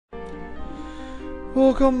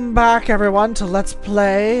Welcome back, everyone, to Let's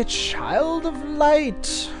Play Child of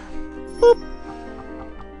Light. Boop.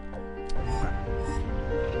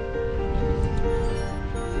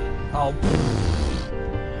 Oh.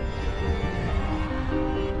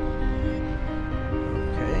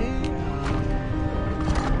 Okay.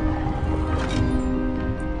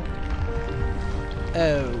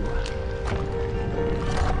 Oh.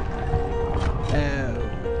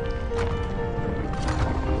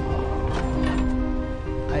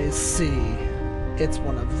 I see. It's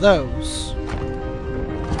one of those.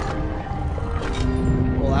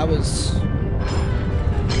 Well, that was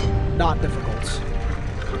not difficult.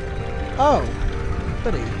 Oh,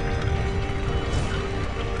 goody.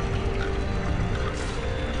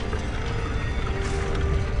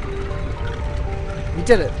 We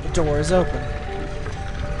did it. The door is open.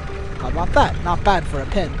 How about that? Not bad for a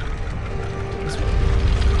pin.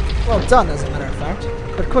 Well done, as a matter of fact.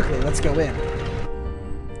 But quickly, let's go in.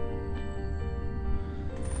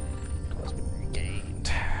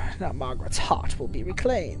 Now Margaret's heart will be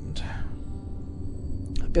reclaimed.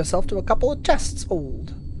 Help yourself to a couple of chests,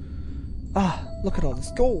 old. Ah, look at all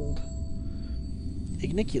this gold.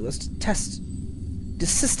 Igniculous,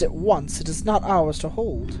 desist at once. It is not ours to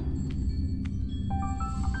hold.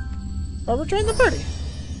 Or rejoin the party.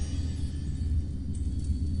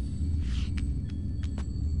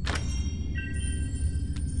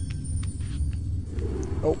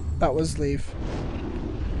 Oh, that was leave.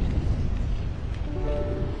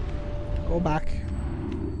 Go back.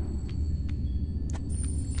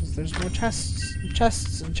 Because there's more chests, and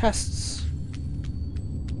chests, and chests.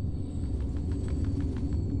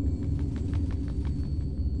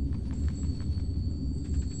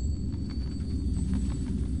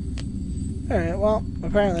 Alright, well,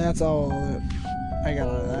 apparently that's all that I got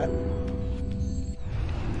out of that.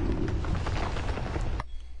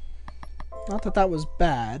 Not that that was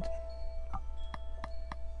bad.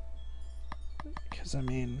 Because, I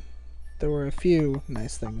mean, there were a few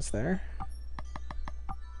nice things there.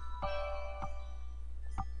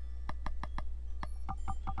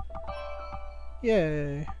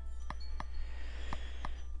 Yay.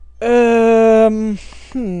 We're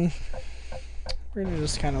gonna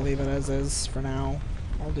just kind of leave it as is for now.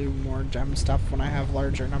 I'll do more gem stuff when I have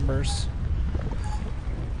larger numbers.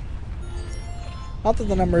 Not that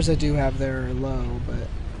the numbers I do have there are low, but...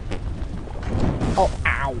 Oh,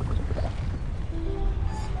 ow!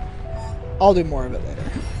 I'll do more of it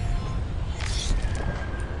later.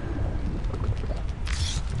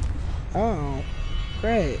 Oh,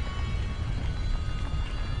 great.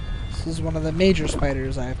 This is one of the major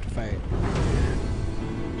spiders I have to fight.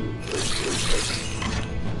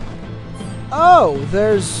 Oh,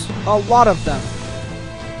 there's a lot of them.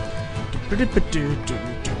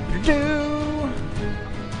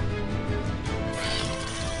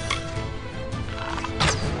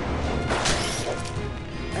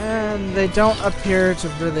 And they don't appear to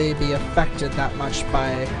really be affected that much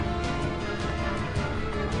by...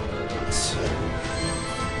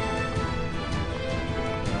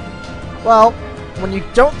 Well, when you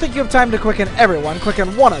don't think you have time to quicken everyone,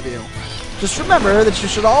 quicken one of you. Just remember that you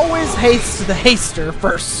should always haste the haster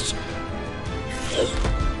first.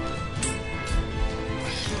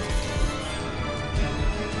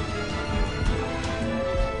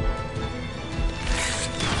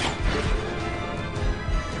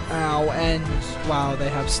 Ow, and wow, they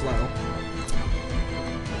have slow.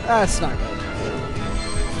 That's not good.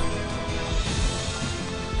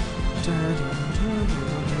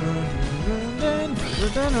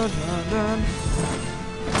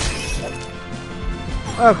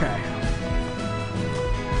 Okay.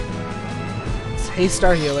 Let's haste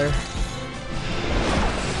our healer.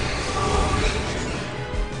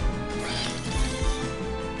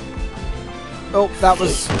 Oh, that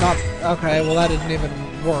was not... Okay, well that didn't even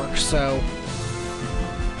work, so...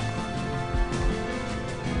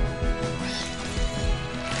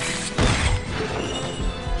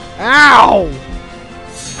 Ow!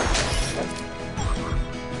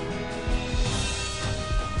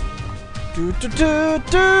 Do do do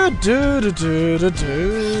do do do do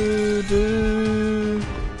do do.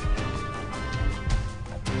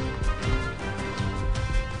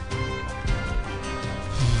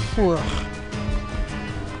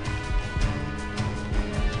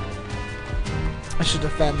 I should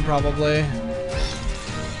defend, probably.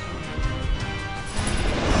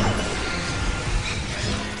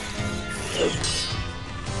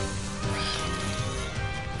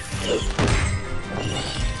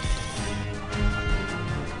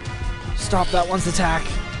 Stop that one's attack.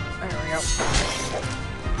 There we go.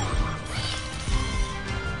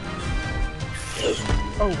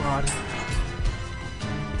 Oh god.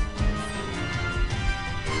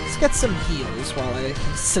 get some heals while I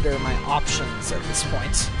consider my options at this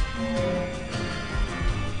point.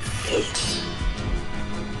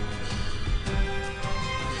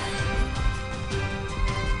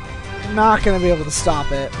 I'm not going to be able to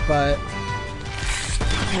stop it, but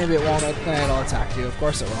maybe it won't. It'll attack you. Of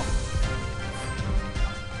course it will.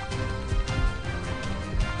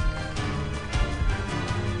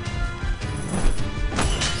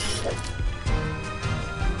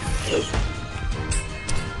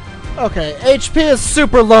 Okay, HP is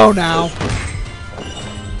super low now.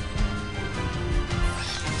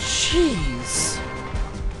 Jeez.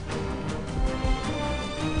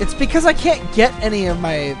 It's because I can't get any of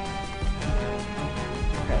my...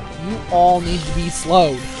 Okay, you all need to be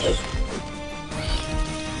slowed.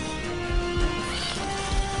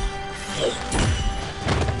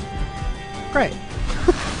 Great.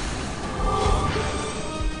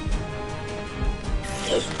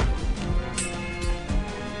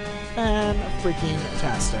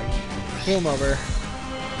 Fan-freaking-tastic. Game over.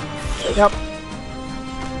 Yep.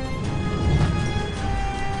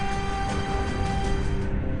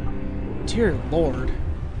 Dear Lord.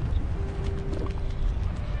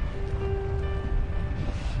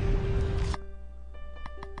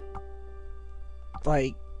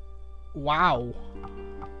 Like, wow.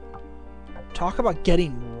 Talk about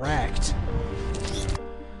getting wrecked.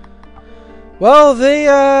 Well, they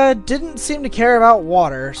didn't seem to care about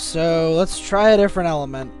water, so let's try a different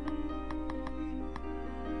element.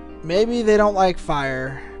 Maybe they don't like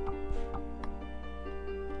fire.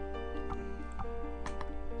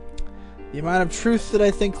 The amount of truth that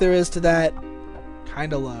I think there is to that,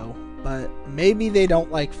 kinda low. But maybe they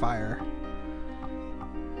don't like fire.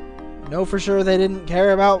 Know for sure they didn't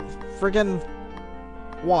care about friggin'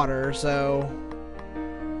 water, so...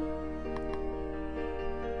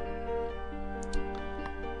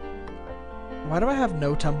 Why do I have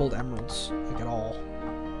no tumbled emeralds, like, at all?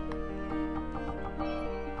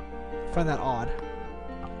 I find that odd.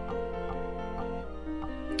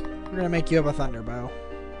 We're gonna make you have a thunder bow.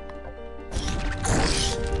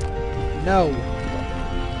 No.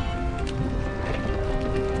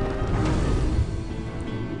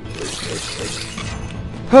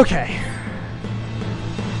 Okay.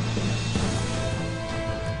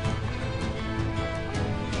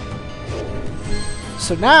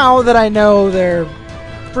 So now that I know their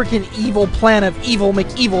freaking evil plan of evil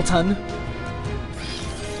McEvilton,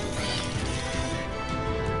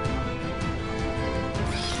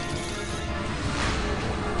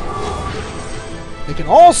 they can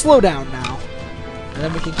all slow down now. And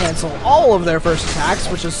then we can cancel all of their first attacks,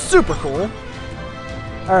 which is super cool.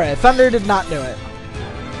 Alright, Thunder did not do it.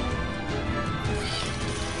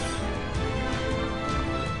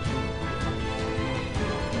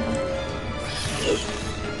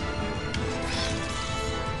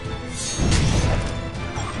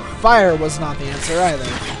 Fire was not the answer either.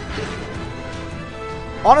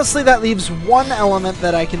 Honestly, that leaves one element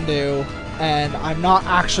that I can do, and I'm not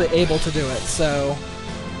actually able to do it, so...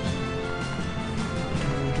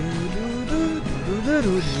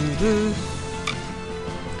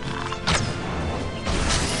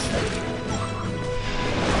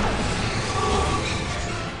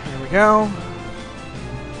 There we go.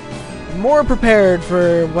 I'm more prepared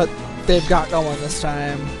for what they've got going this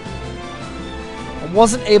time. I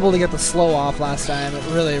wasn't able to get the slow off last time. It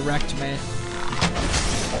really wrecked me.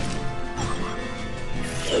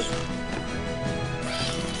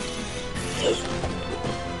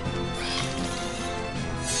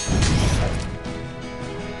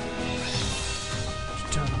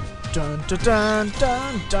 Dun dun dun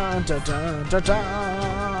dun dun dun dun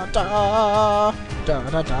dun dun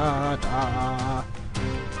dun dun dun dun.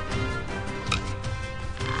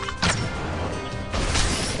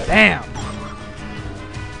 Damn.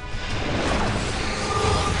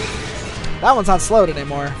 That one's not slowed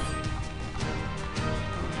anymore.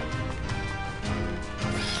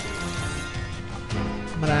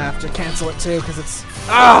 I'm gonna have to cancel it too, because it's...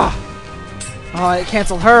 Ah! Oh, I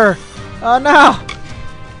canceled her. Oh no!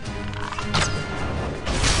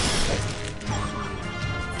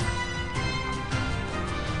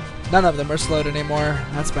 None of them are slowed anymore.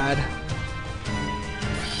 That's bad.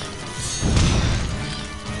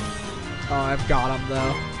 Oh, I've got him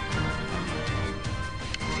though.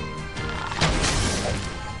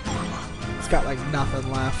 It's got like nothing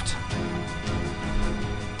left.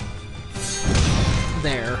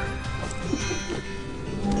 There.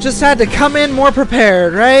 Just had to come in more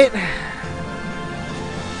prepared, right?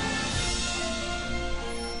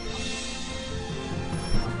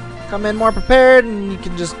 Come in more prepared and you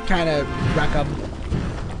can just kind of wreck them.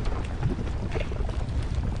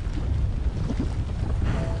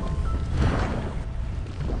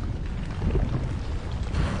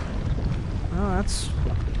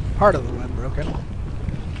 part of the web broken.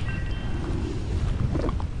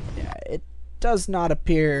 Yeah, it does not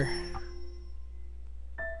appear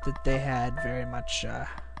that they had very much,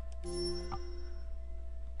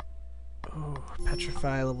 oh,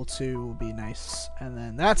 Petrify level 2 will be nice. And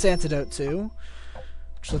then that's Antidote 2,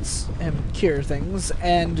 which lets him cure things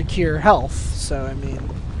and cure health. So, I mean,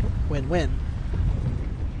 win-win.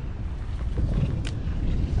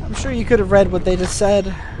 I'm sure you could have read what they just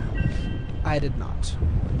said. I did not.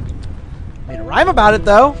 Made a rhyme about it,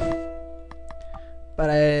 though. But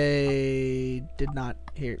I did not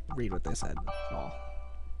read what they said at all.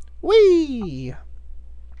 Whee!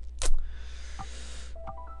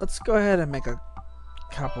 Let's go ahead and make a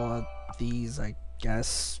couple of these, I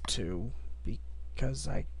guess, too, because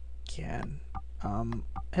I can.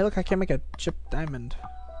 Hey, look, I can make a chip diamond.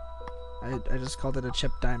 I just called it a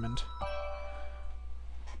chip diamond.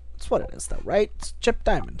 That's what it is, though, right? It's chip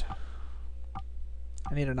diamond.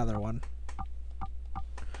 I need another one.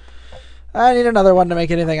 I need another one to make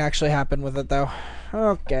anything actually happen with it, though.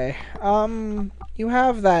 Okay. You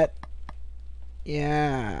have that.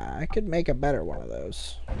 Yeah, I could make a better one of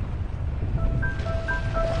those.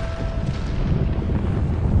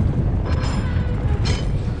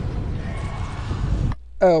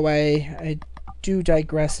 Oh, I do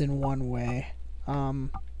digress in one way.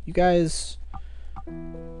 You guys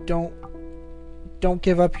don't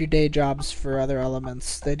give up your day jobs for other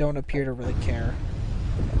elements. They don't appear to really care.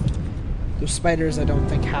 Those spiders, I don't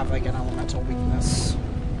think, have like an elemental weakness.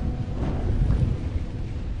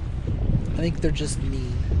 I think they're just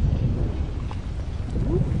mean.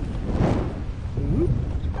 Ooh.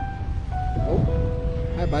 Oh,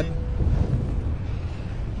 hi, bud.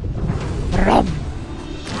 Rum.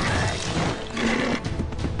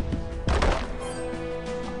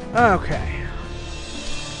 Okay.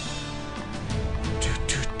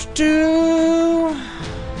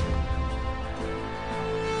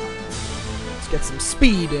 Let's get some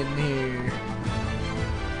speed in here.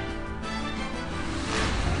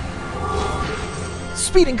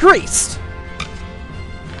 Speed increased.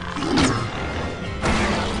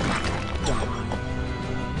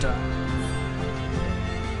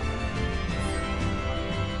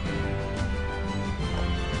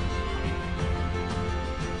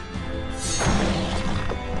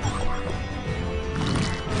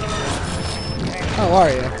 How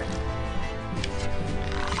are you?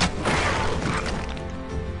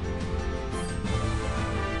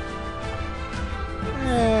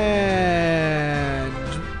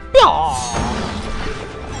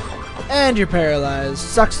 And you're paralyzed.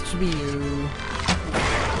 Sucks to be you.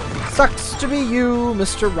 Sucks to be you,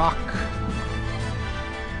 Mr. Rock.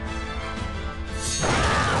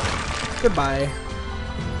 Goodbye.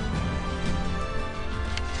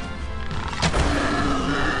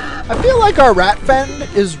 I feel like our rat fend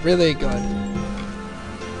is really good.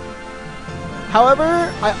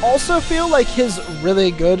 However, I also feel like his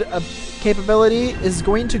really good capability is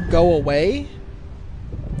going to go away.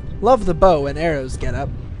 Love the bow and arrows get up.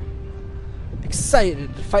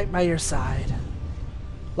 Excited to fight by your side.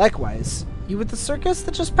 Likewise, you with the circus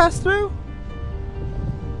that just passed through?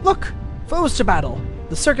 Look, foes to battle.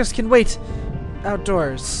 The circus can wait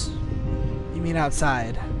outdoors. You mean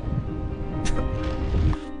outside?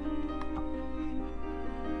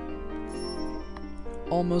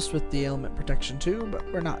 Almost with the ailment protection too, but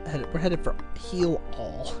we're not headed. We're headed for heal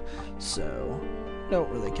all, so don't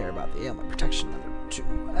really care about the ailment protection number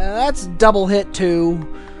 2. That's double hit 2,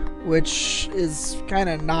 which is kind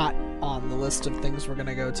of not on the list of things we're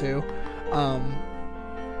gonna go to.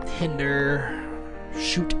 Hinder,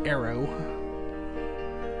 shoot arrow.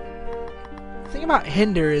 The thing about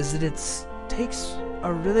hinder is that it takes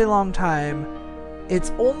a really long time.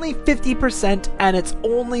 It's only 50% and it's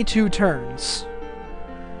only 2 turns.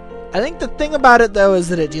 I think the thing about it though is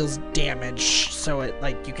that it deals damage, so it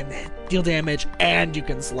like you can deal damage and you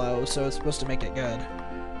can slow, so it's supposed to make it good.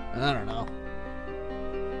 I don't know.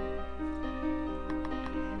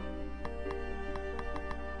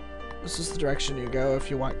 This is the direction you go if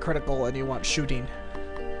you want critical and you want shooting.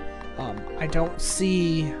 I don't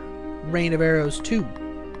see Rain of Arrows 2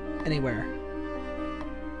 anywhere.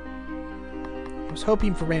 I was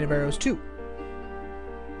hoping for Rain of Arrows 2.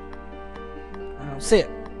 I don't see it.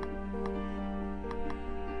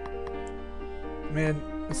 I mean,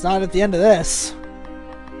 it's not at the end of this.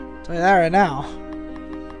 I'll tell you that right now.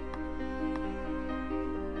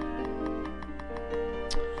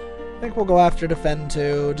 I think we'll go after defend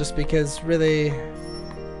too, just because really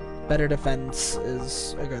better defense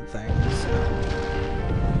is a good thing. So.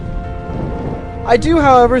 I do,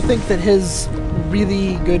 however, think that his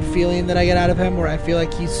really good feeling that I get out of him, where I feel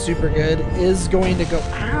like he's super good, is going to go...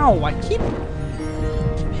 Ow! I keep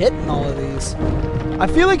hitting all of these. I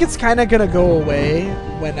feel like it's kind of going to go away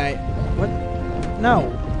when I... What?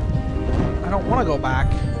 No. I don't want to go back.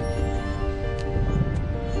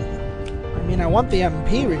 I mean, I want the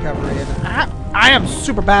MP recovery, and I am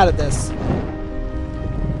super bad at this.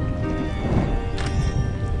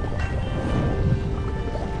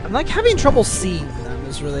 I'm like having trouble seeing them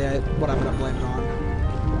is really what I'm going to blame it on.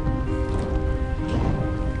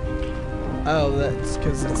 Oh, that's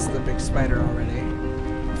because it's the big spider already.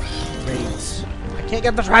 Great. I can't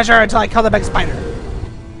get the treasure until I kill the big spider.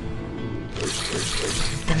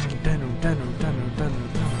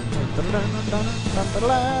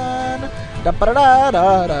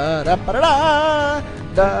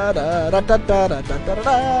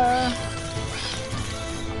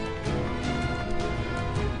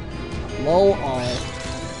 Lol all.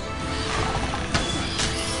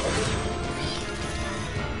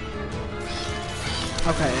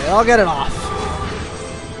 Okay, I'll get it off.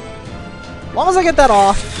 As long as I get that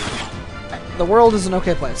off, the world is an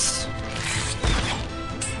okay place.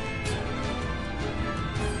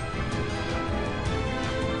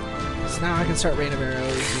 So now I can start Rain of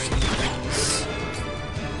Arrows and things.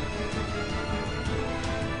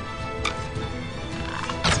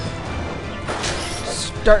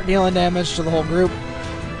 Start dealing damage to the whole group.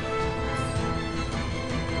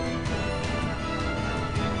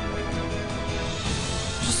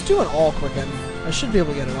 Just do an all quicken. I should be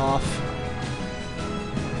able to get it off.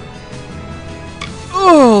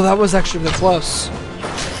 Oh, that was actually really close.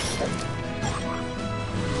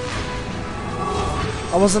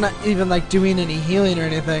 I wasn't even like doing any healing or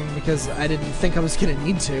anything because I didn't think I was gonna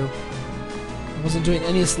need to. I wasn't doing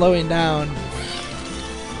any slowing down.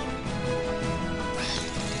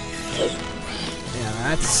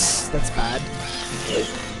 Yeah, that's bad.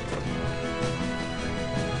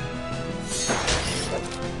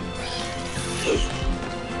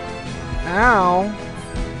 Ow!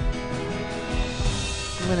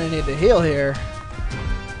 I'm gonna need to heal here.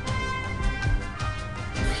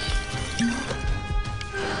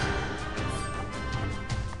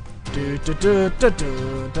 Do do do do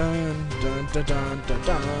do dun dun dun dun dun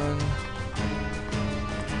dun.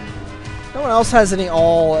 No one else has any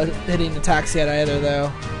all hitting attacks yet either, though.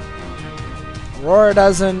 Aurora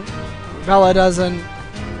doesn't. Bella doesn't.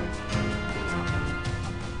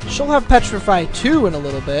 She'll have Petrify 2 in a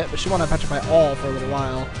little bit, but she won't have Petrify all for a little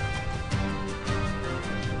while.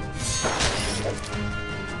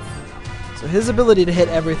 So his ability to hit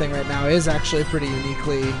everything right now is actually pretty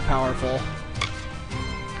uniquely powerful.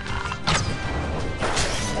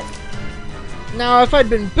 Now, if I'd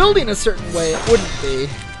been building a certain way, it wouldn't be.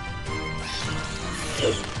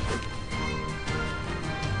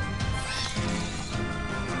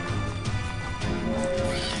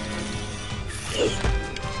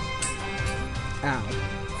 Ow.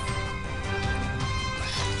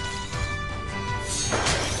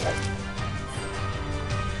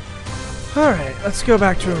 Alright, let's go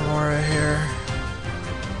back to Aurora here.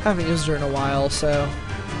 Haven't used her in a while, so...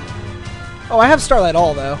 Oh, I have Starlight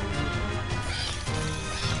All, though.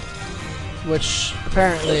 Which,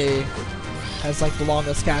 apparently, has, like, the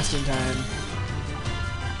longest casting time.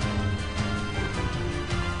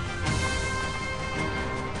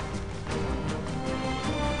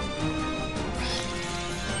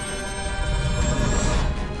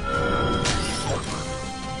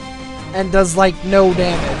 And does, like, no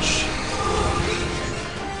damage.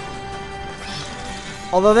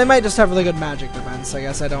 Although they might just have really good magic defense. I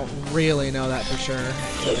guess I don't really know that for sure.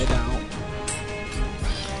 But they don't.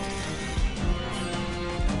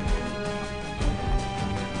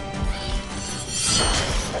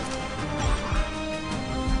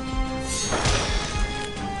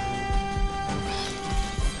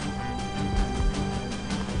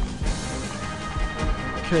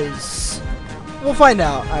 Because we'll find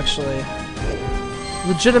out, actually.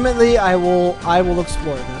 Legitimately, I will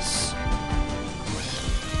explore this.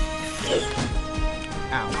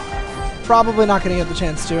 Ow. Probably not going to get the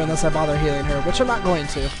chance to unless I bother healing her, which I'm not going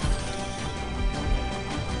to.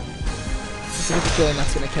 Just get the feeling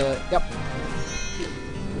that's going to kill it. Yep.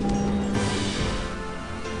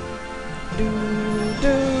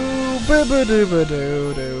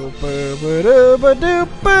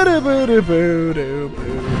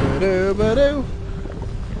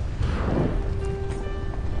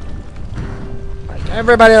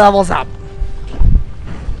 Everybody levels up.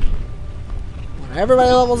 When everybody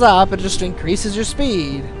levels up, it just increases your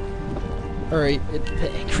speed. Or it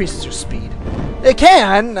increases your speed. It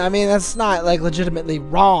can! I mean, that's not, like, legitimately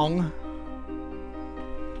wrong.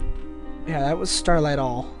 Yeah, that was Starlight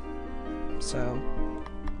All. So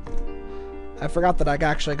I forgot that I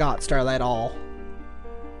actually got Starlight All.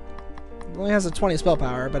 It only has a 20 spell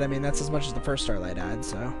power, but I mean that's as much as the first Starlight had,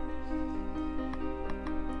 so.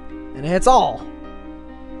 And it hits all.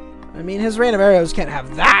 I mean his rain of arrows can't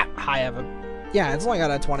have that high of a... Yeah, it's only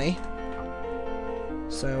got a 20.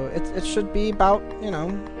 So it should be about, you know,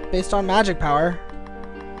 based on magic power.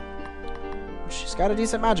 She's got a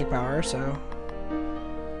decent magic power, so...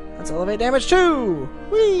 Let's elevate damage too!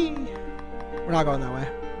 Whee! We're not going that way.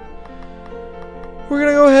 We're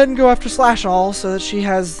gonna go ahead and go after Slash All so that she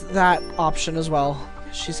has that option as well.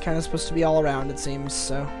 She's kind of supposed to be all around, it seems,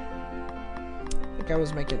 so... I think I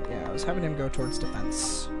was making... Yeah, I was having him go towards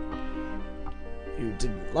defense. You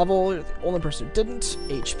didn't level. You're the only person who didn't.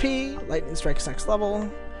 HP. Lightning Strike's next level.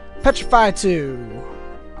 Petrify 2.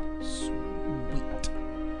 Sweet.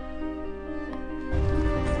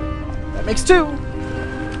 That makes 2.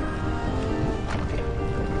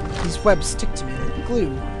 These webs stick to me like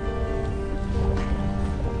glue.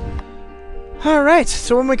 Alright,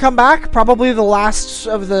 so when we come back, probably the last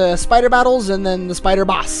of the spider battles and then the spider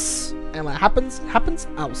boss. And when it happens,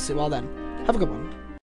 I will see you all then. Have a good one.